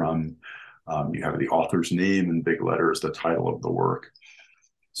they're from. You have the author's name in big letters, the title of the work.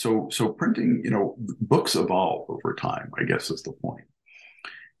 So printing, books evolve over time, I guess is the point.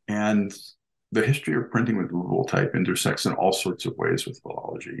 And the history of printing with movable type intersects in all sorts of ways with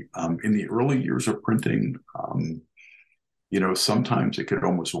philology. In the early years of printing, sometimes it could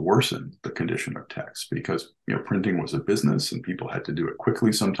almost worsen the condition of text because, printing was a business and people had to do it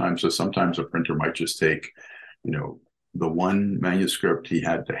quickly sometimes. So sometimes a printer might just take, the one manuscript he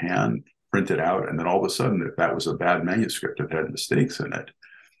had to hand, print it out. And then all of a sudden, if that was a bad manuscript, it had mistakes in it.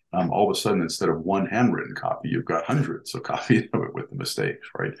 All of a sudden, instead of one handwritten copy, you've got hundreds of copies of it with the mistakes,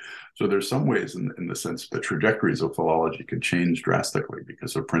 right? So there's some ways in the sense the trajectories of philology could change drastically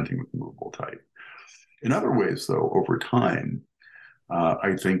because of printing with movable type. In other ways, though, over time,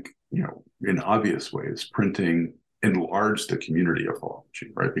 I think, in obvious ways, printing enlarged the community of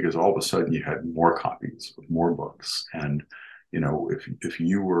philology, right? Because all of a sudden you had more copies of more books. And, if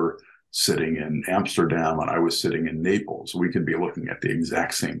you were sitting in Amsterdam and I was sitting in Naples, we could be looking at the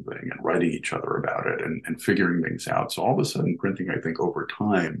exact same thing and writing each other about it and figuring things out. So all of a sudden, printing, I think, over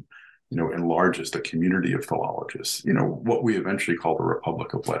time, enlarges the community of philologists, what we eventually call the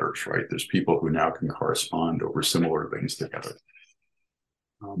Republic of Letters, right? There's people who now can correspond over similar things together.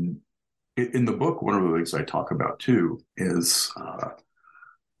 In the book, one of the things I talk about too is,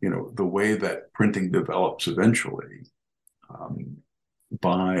 the way that printing develops eventually.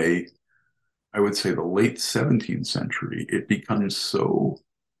 By, I would say, the late 17th century, it becomes so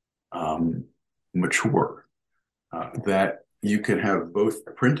mature that you can have both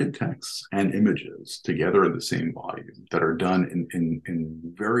printed texts and images together in the same volume that are done in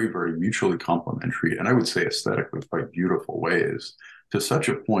very, very mutually complementary, and I would say aesthetically quite beautiful ways, to such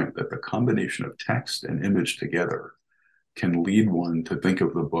a point that the combination of text and image together can lead one to think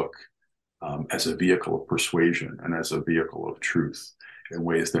of the book as a vehicle of persuasion and as a vehicle of truth in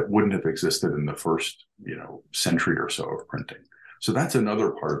ways that wouldn't have existed in the first, century or so of printing. So that's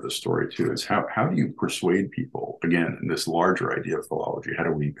another part of the story too, is how do you persuade people, again, in this larger idea of philology? How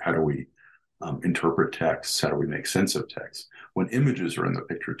do we interpret texts? How do we make sense of texts? When images are in the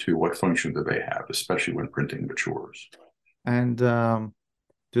picture too, what function do they have, especially when printing matures? And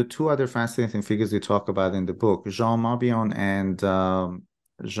the two other fascinating figures you talk about in the book, Jean Mabillon and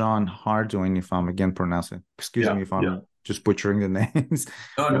Jean Hardouin, if I'm again pronouncing, excuse me if I'm just butchering the names.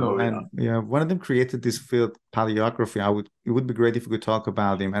 No, and one of them created this field, paleography. It would be great if we could talk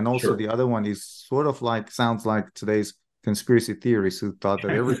about him. And also the other one is sort of sounds like today's conspiracy theorists who thought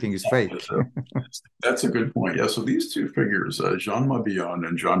that everything is fake. That's a good point. Yeah. So these two figures, Jean Mabillon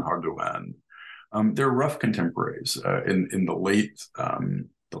and Jean Hardouin, they're rough contemporaries in the late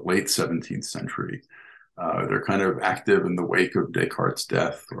 17th century. They're kind of active in the wake of Descartes'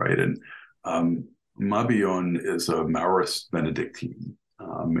 death, right? And Mabillon is a Maurist Benedictine,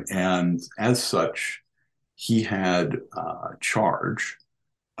 and as such, he had charge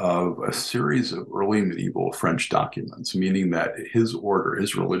of a series of early medieval French documents, meaning that his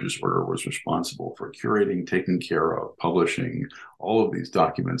religious order, was responsible for curating, taking care of, publishing all of these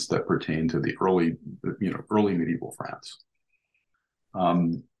documents that pertain to the early medieval France.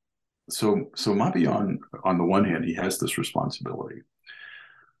 So Mabillon, on the one hand, he has this responsibility.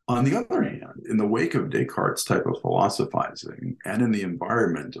 On the other hand, in the wake of Descartes' type of philosophizing and in the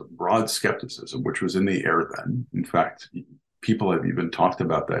environment of broad skepticism, which was in the air then, in fact, people have even talked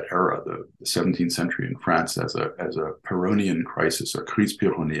about that era, the 17th century in France, as a Pyrrhonian crisis, or crise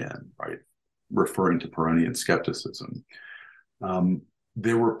pyrrhonienne, right, referring to Pyrrhonian skepticism.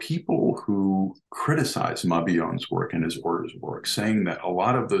 There were people who criticized Mabillon's work and his order's work, saying that a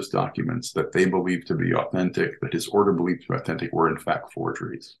lot of those documents that they believed to be authentic, that his order believed to be authentic, were in fact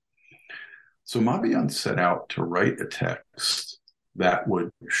forgeries. So Mabillon set out to write a text that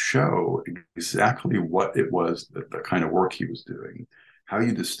would show exactly what it was, the kind of work he was doing, how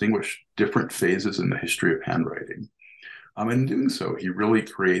you distinguish different phases in the history of handwriting. And in doing so, he really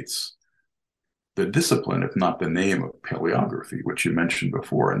creates the discipline, if not the name, of paleography, which you mentioned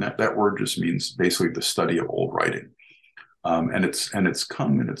before. And that word just means basically the study of old writing. And it's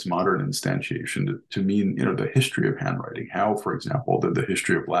come in its modern instantiation to mean, the history of handwriting. How, for example, did the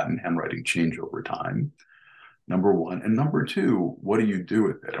history of Latin handwriting change over time? Number one. And number two, what do you do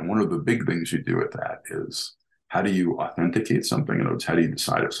with it? And one of the big things you do with that is, how do you authenticate something? In other words, how do you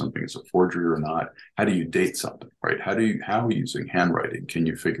decide if something is a forgery or not? How do you date something, right? How using handwriting can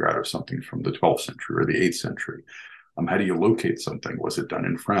you figure out if something's from the 12th century or the 8th century? How do you locate something? Was it done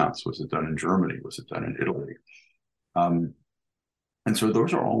in France? Was it done in Germany? Was it done in Italy? And so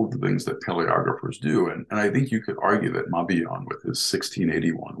those are all of the things that paleographers do. And I think you could argue that Mabillon, with his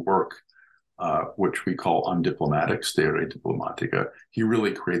 1681 work, which we call Undiplomatic, Stare Diplomatica, he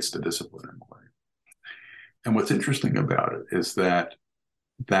really creates the discipline in a way. And what's interesting about it is that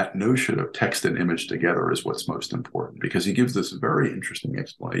notion of text and image together is what's most important, because he gives this very interesting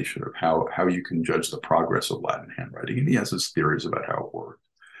explanation of how you can judge the progress of Latin handwriting. And he has his theories about how it works.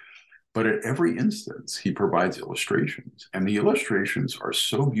 But at every instance, he provides illustrations. And the illustrations are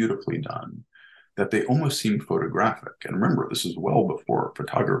so beautifully done that they almost seem photographic. And remember, this is well before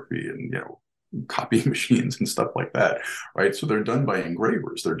photography and, copying machines and stuff like that, right? So they're done by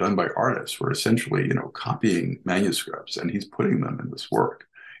engravers, they're done by artists who are essentially, copying manuscripts, and he's putting them in this work.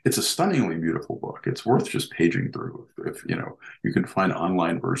 It's a stunningly beautiful book. It's worth just paging through if you can find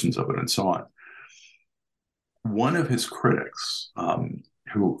online versions of it and so on. One of his critics,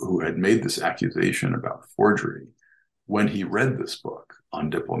 who had made this accusation about forgery, when he read this book on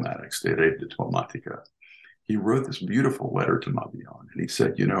Diplomatic, Stare Diplomatica, he wrote this beautiful letter to Mabillon. And he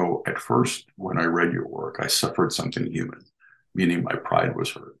said, at first, when I read your work, I suffered something human. meaning my pride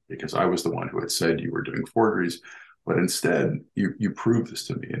was hurt because I was the one who had said you were doing forgeries, but instead you proved this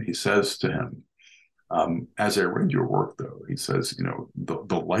to me. And he says to him, as I read your work, though, he says,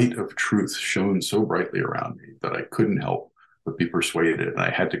 the light of truth shone so brightly around me that I couldn't help but be persuaded, and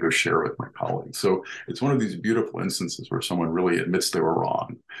I had to go share with my colleagues. So it's one of these beautiful instances where someone really admits they were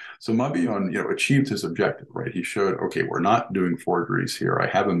wrong. So Mabillon, achieved his objective, right? He showed, okay, we're not doing forgeries here. I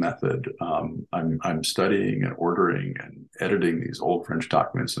have a method. I'm studying and ordering and editing these old French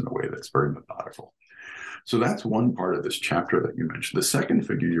documents in a way that's very methodical. So that's one part of this chapter that you mentioned. The second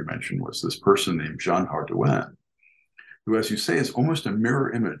figure you mentioned was this person named Jean Hardouin, who, as you say, is almost a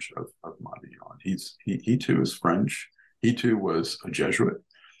mirror image of Mabillon. He too is French. He too was a Jesuit,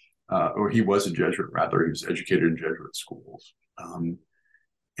 or he was a Jesuit, rather. He was educated in Jesuit schools.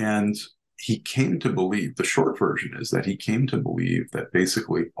 And he came to believe, the short version is that he came to believe that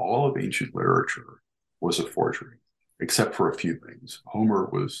basically all of ancient literature was a forgery, except for a few things. Homer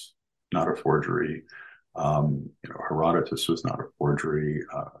was not a forgery. Herodotus was not a forgery.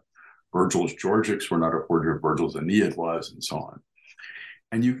 Virgil's Georgics were not a forgery. Virgil's Aeneid was, and so on.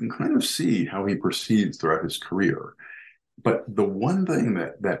 And you can kind of see how he proceeds throughout his career. But the one thing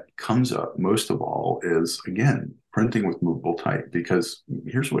that comes up most of all is, again, printing with movable type, because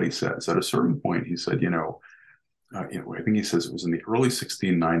here's what he says. At a certain point, he said, I think he says it was in the early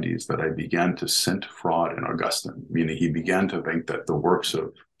 1690s that I began to scent fraud in Augustine, meaning he began to think that the works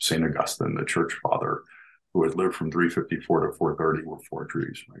of St. Augustine, the church father, who had lived from 354 to 430, were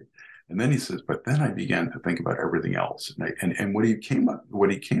forgeries, right? And then he says, but then I began to think about everything else. And what he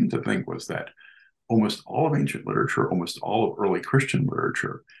came to think was that almost all of ancient literature, almost all of early Christian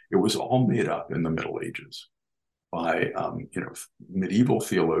literature, it was all made up in the Middle Ages by medieval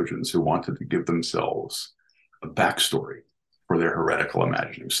theologians who wanted to give themselves a backstory for their heretical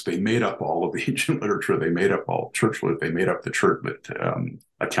imaginings. They made up all of the ancient literature. They made up all church literature. They made up the church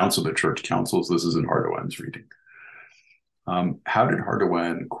accounts of the church councils. This is in Hardouin's reading. How did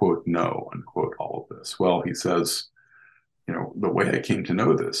Hardouin, quote, know, unquote, all of this? Well, he says, the way I came to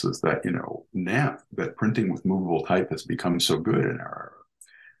know this is that, now that printing with movable type has become so good in our era,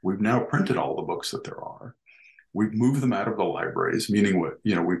 we've now printed all the books that there are. We've moved them out of the libraries, meaning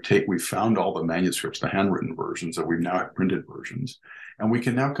we've found all the manuscripts, the handwritten versions, and we've now have printed versions, and we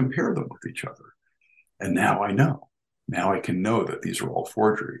can now compare them with each other. And now I know. Now I can know that these are all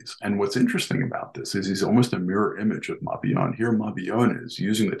forgeries. And what's interesting about this is he's almost a mirror image of Mabillon. Here, Mabillon is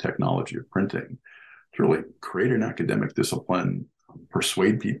using the technology of printing to really create an academic discipline,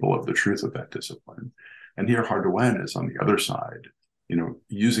 persuade people of the truth of that discipline. And here, Hardouin is on the other side,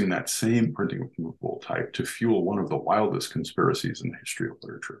 using that same printing with movable type to fuel one of the wildest conspiracies in the history of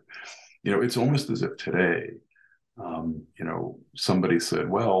literature. It's almost as if today, somebody said,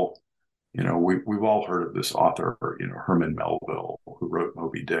 well, we've all heard of this author, Herman Melville, who wrote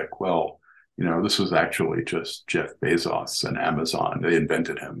Moby Dick. Well, this was actually just Jeff Bezos and Amazon. They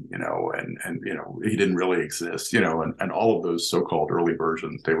invented him, and he didn't really exist, and all of those so-called early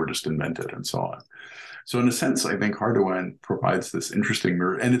versions, they were just invented and so on. So in a sense, I think Hardouin provides this interesting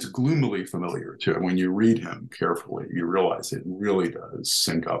mirror, and it's gloomily familiar too. When you read him carefully, you realize it really does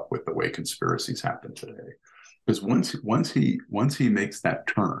sync up with the way conspiracies happen today. Because once he makes that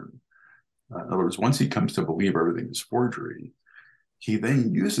turn, in other words, once he comes to believe everything is forgery, he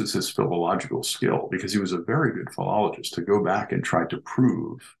then uses his philological skill, because he was a very good philologist, to go back and try to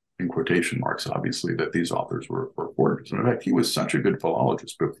prove, in quotation marks, obviously, that these authors were forgers. And in fact, he was such a good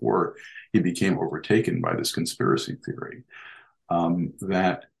philologist before he became overtaken by this conspiracy theory,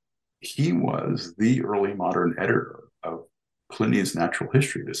 that he was the early modern editor of Pliny's Natural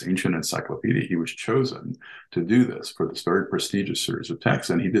History, this ancient encyclopedia. He was chosen to do this for this very prestigious series of texts.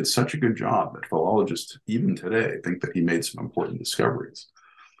 And he did such a good job that philologists, even today, think that he made some important discoveries.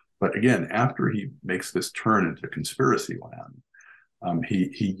 But again, after he makes this turn into conspiracy land,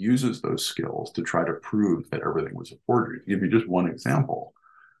 he uses those skills to try to prove that everything was a forgery. To give you just one example,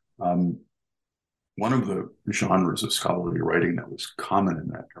 one of the genres of scholarly writing that was common in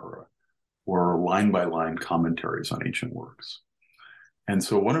that era were line-by-line commentaries on ancient works. And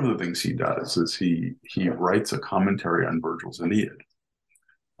so one of the things he does is he writes a commentary on Virgil's Aeneid,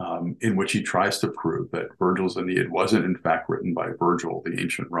 in which he tries to prove that Virgil's Aeneid wasn't in fact written by Virgil, the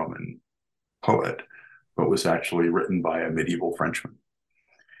ancient Roman poet, but was actually written by a medieval Frenchman.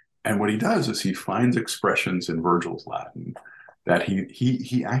 And what he does is he finds expressions in Virgil's Latin that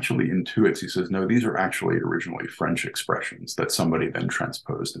he actually intuits. He says, no, these are actually originally French expressions that somebody then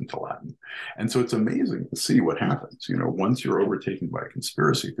transposed into Latin. And so it's amazing to see what happens, once you're overtaken by a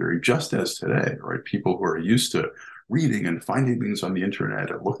conspiracy theory, just as today, right? People who are used to reading and finding things on the internet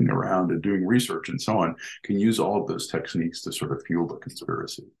and looking around and doing research and so on can use all of those techniques to sort of fuel the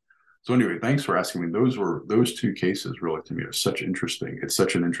conspiracy. So anyway, thanks for asking me. Those two cases really to me are such an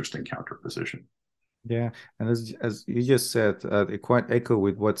interesting counterposition. Yeah, and as you just said, they quite echo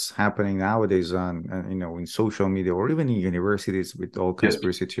with what's happening nowadays on in social media or even in universities with all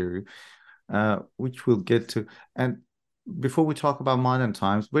conspiracy theory, which we'll get to. And before we talk about modern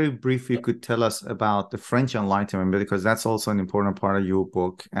times, very briefly, you could tell us about the French Enlightenment, because that's also an important part of your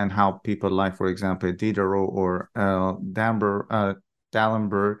book, and how people like, for example, Diderot or D'Alembert,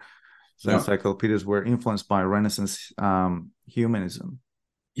 the encyclopedias were influenced by Renaissance humanism.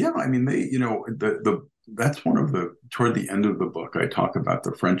 Yeah, I mean, that's one of toward the end of the book, I talk about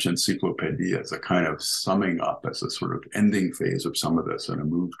the French Encyclopedia as a kind of summing up, as a sort of ending phase of some of this and a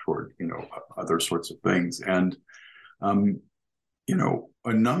move toward, other sorts of things. And,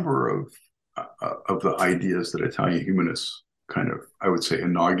 a number of the ideas that Italian humanists kind of, I would say,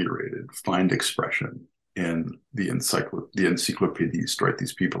 inaugurated find expression in the encyclopedists, right?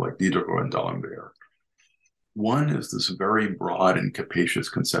 These people like Diderot and D'Alembert. One is this very broad and capacious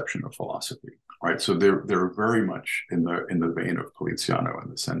conception of philosophy, right? So they're very much in the vein of Poliziano, in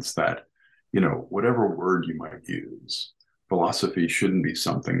the sense that, whatever word you might use, philosophy shouldn't be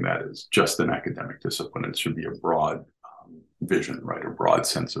something that is just an academic discipline. It should be a broad vision, right? A broad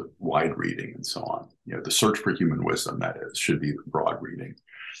sense of wide reading and so on. The search for human wisdom, that is, should be broad reading.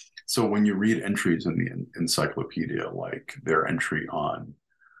 So when you read entries in the encyclopedia, like their entry on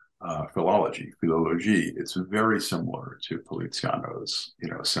philology, it's very similar to Poliziano's,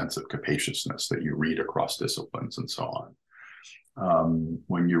 sense of capaciousness that you read across disciplines and so on.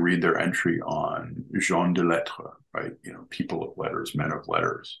 When you read their entry on gens de lettres, right, people of letters, men of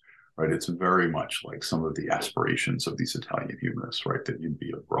letters, right, it's very much like some of the aspirations of these Italian humanists, right, that you'd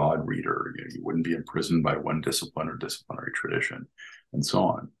be a broad reader, you wouldn't be imprisoned by one discipline or disciplinary tradition, and so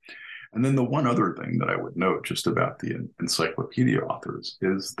on. And then the one other thing that I would note just about the encyclopedia authors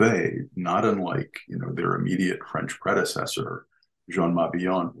is they, not unlike, their immediate French predecessor, Jean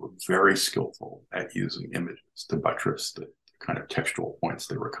Mabillon, were very skillful at using images to buttress the kind of textual points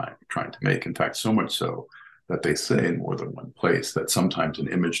they were kind of trying to make. In fact, so much so that they say in more than one place that sometimes an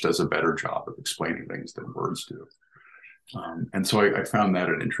image does a better job of explaining things than words do. And so I found that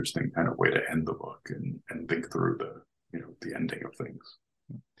an interesting kind of way to end the book and think through the ending of things.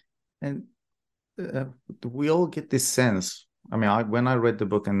 And we all get this sense. I mean, when I read the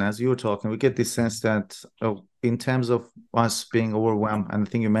book and as you were talking, we get this sense that in terms of us being overwhelmed, and I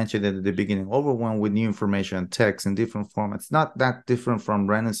think you mentioned it at the beginning, overwhelmed with new information, text in different formats, not that different from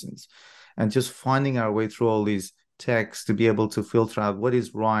Renaissance. And just finding our way through all these texts to be able to filter out what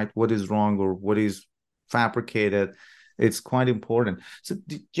is right, what is wrong, or what is fabricated, it's quite important. So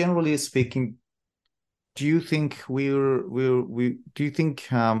generally speaking, do you think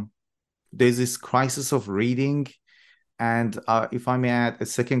there's this crisis of reading? And if I may add a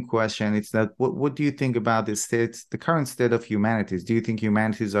second question, it's that what do you think about the current state of humanities? Do you think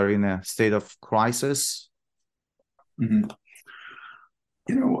humanities are in a state of crisis? Mm-hmm.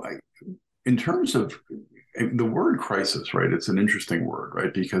 In terms of the word crisis, right, it's an interesting word,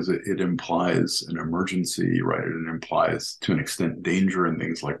 right, because it implies an emergency, right? It implies, to an extent, danger and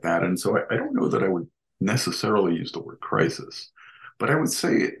things like that. And so I don't know that I would necessarily use the word crisis, but I would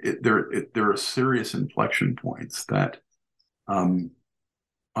say there are serious inflection points that, on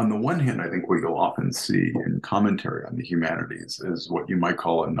the one hand, I think what you'll often see in commentary on the humanities is what you might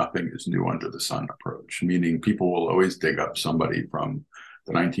call a nothing is new under the sun approach, meaning people will always dig up somebody from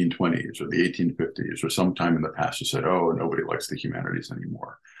the 1920s or the 1850s or sometime in the past who said, oh, nobody likes the humanities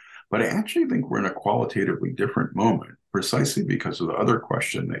anymore. But I actually think we're in a qualitatively different moment, precisely because of the other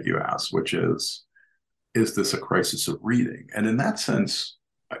question that you asked, which is this a crisis of reading? And in that sense,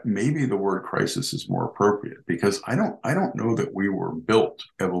 maybe the word crisis is more appropriate, because I don't know that we were built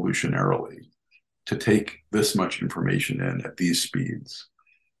evolutionarily to take this much information in at these speeds,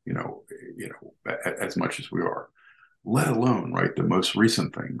 as much as we are, let alone, right, the most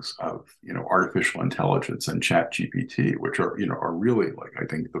recent things of, artificial intelligence and chat GPT, which are really, like, I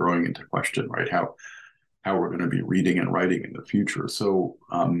think, throwing into question, right, how we're going to be reading and writing in the future. So,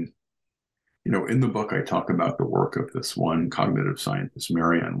 in the book, I talk about the work of this one cognitive scientist,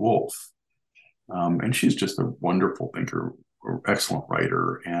 Marianne Wolf. And she's just a wonderful thinker, excellent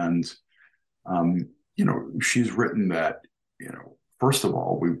writer. And, she's written that, first of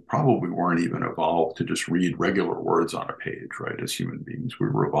all, we probably weren't even evolved to just read regular words on a page, right? As human beings, we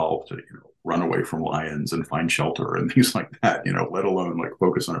were evolved to, run away from lions and find shelter and things like that, let alone like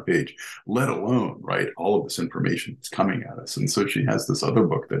focus on a page, let alone, right, all of this information is coming at us. And so she has this other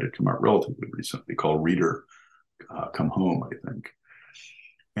book that had come out relatively recently called Reader, come home, I think.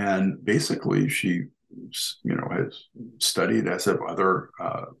 And basically, she, has studied, as have other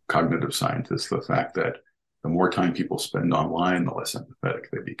cognitive scientists, the fact that the more time people spend online, the less empathetic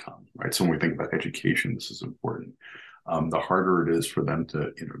they become, right? So when we think about education, this is important. The harder it is for them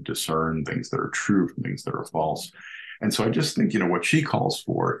to, discern things that are true from things that are false. And so I just think, what she calls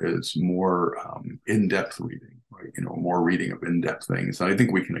for is more in-depth reading, right? More reading of in-depth things. And I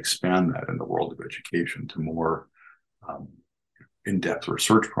think we can expand that in the world of education to more in-depth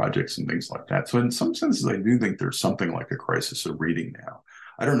research projects and things like that. So in some senses, I do think there's something like a crisis of reading now.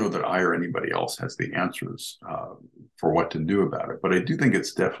 I don't know that I or anybody else has the answers for what to do about it, but I do think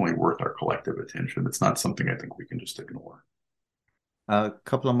it's definitely worth our collective attention. It's not something I think we can just ignore. A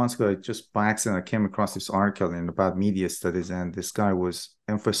couple of months ago, just by accident, I came across this article about media studies, and this guy was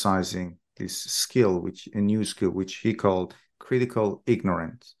emphasizing this skill, a new skill, which he called critical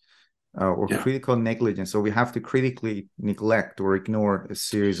ignorance or critical negligence. So we have to critically neglect or ignore a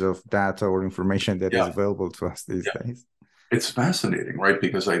series of data or information that is available to us these days. It's fascinating, right?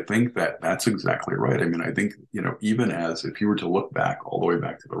 Because I think that that's exactly right. I mean, I think, even as if you were to look back all the way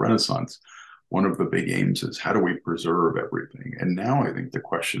back to the Renaissance, one of the big aims is how do we preserve everything? And now I think the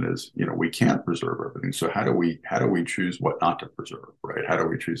question is, we can't preserve everything. So how do we choose what not to preserve, right? How do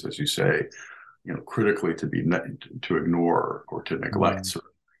we choose, as you say, critically to ignore or to neglect certain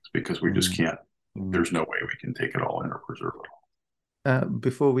things, because we just can't, there's no way we can take it all in or preserve it all.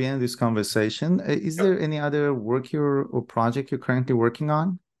 Before we end this conversation, is there any other work or project you're currently working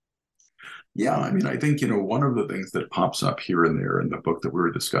on? Yeah, I mean, I think, one of the things that pops up here and there in the book that we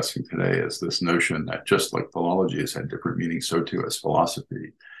were discussing today is this notion that just like philology has had different meanings, so too has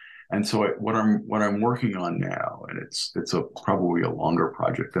philosophy. And so what I'm working on now, and it's probably a longer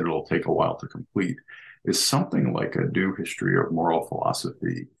project that it'll take a while to complete, is something like a new history of moral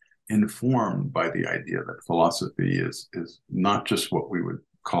philosophy, informed by the idea that philosophy is not just what we would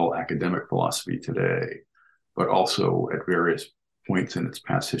call academic philosophy today, but also at various points in its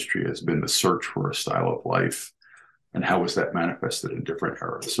past history has been the search for a style of life, and how was that manifested in different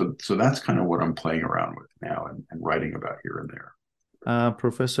eras. So that's kind of what I'm playing around with now and writing about here and there.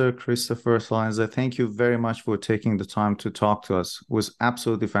 Professor Christopher Celenza, thank you very much for taking the time to talk to us. It was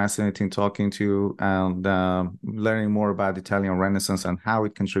absolutely fascinating talking to you and learning more about the Italian Renaissance and how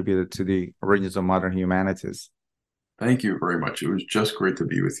it contributed to the origins of modern humanities. Thank you very much. It was just great to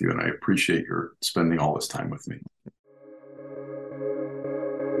be with you, and I appreciate your spending all this time with me.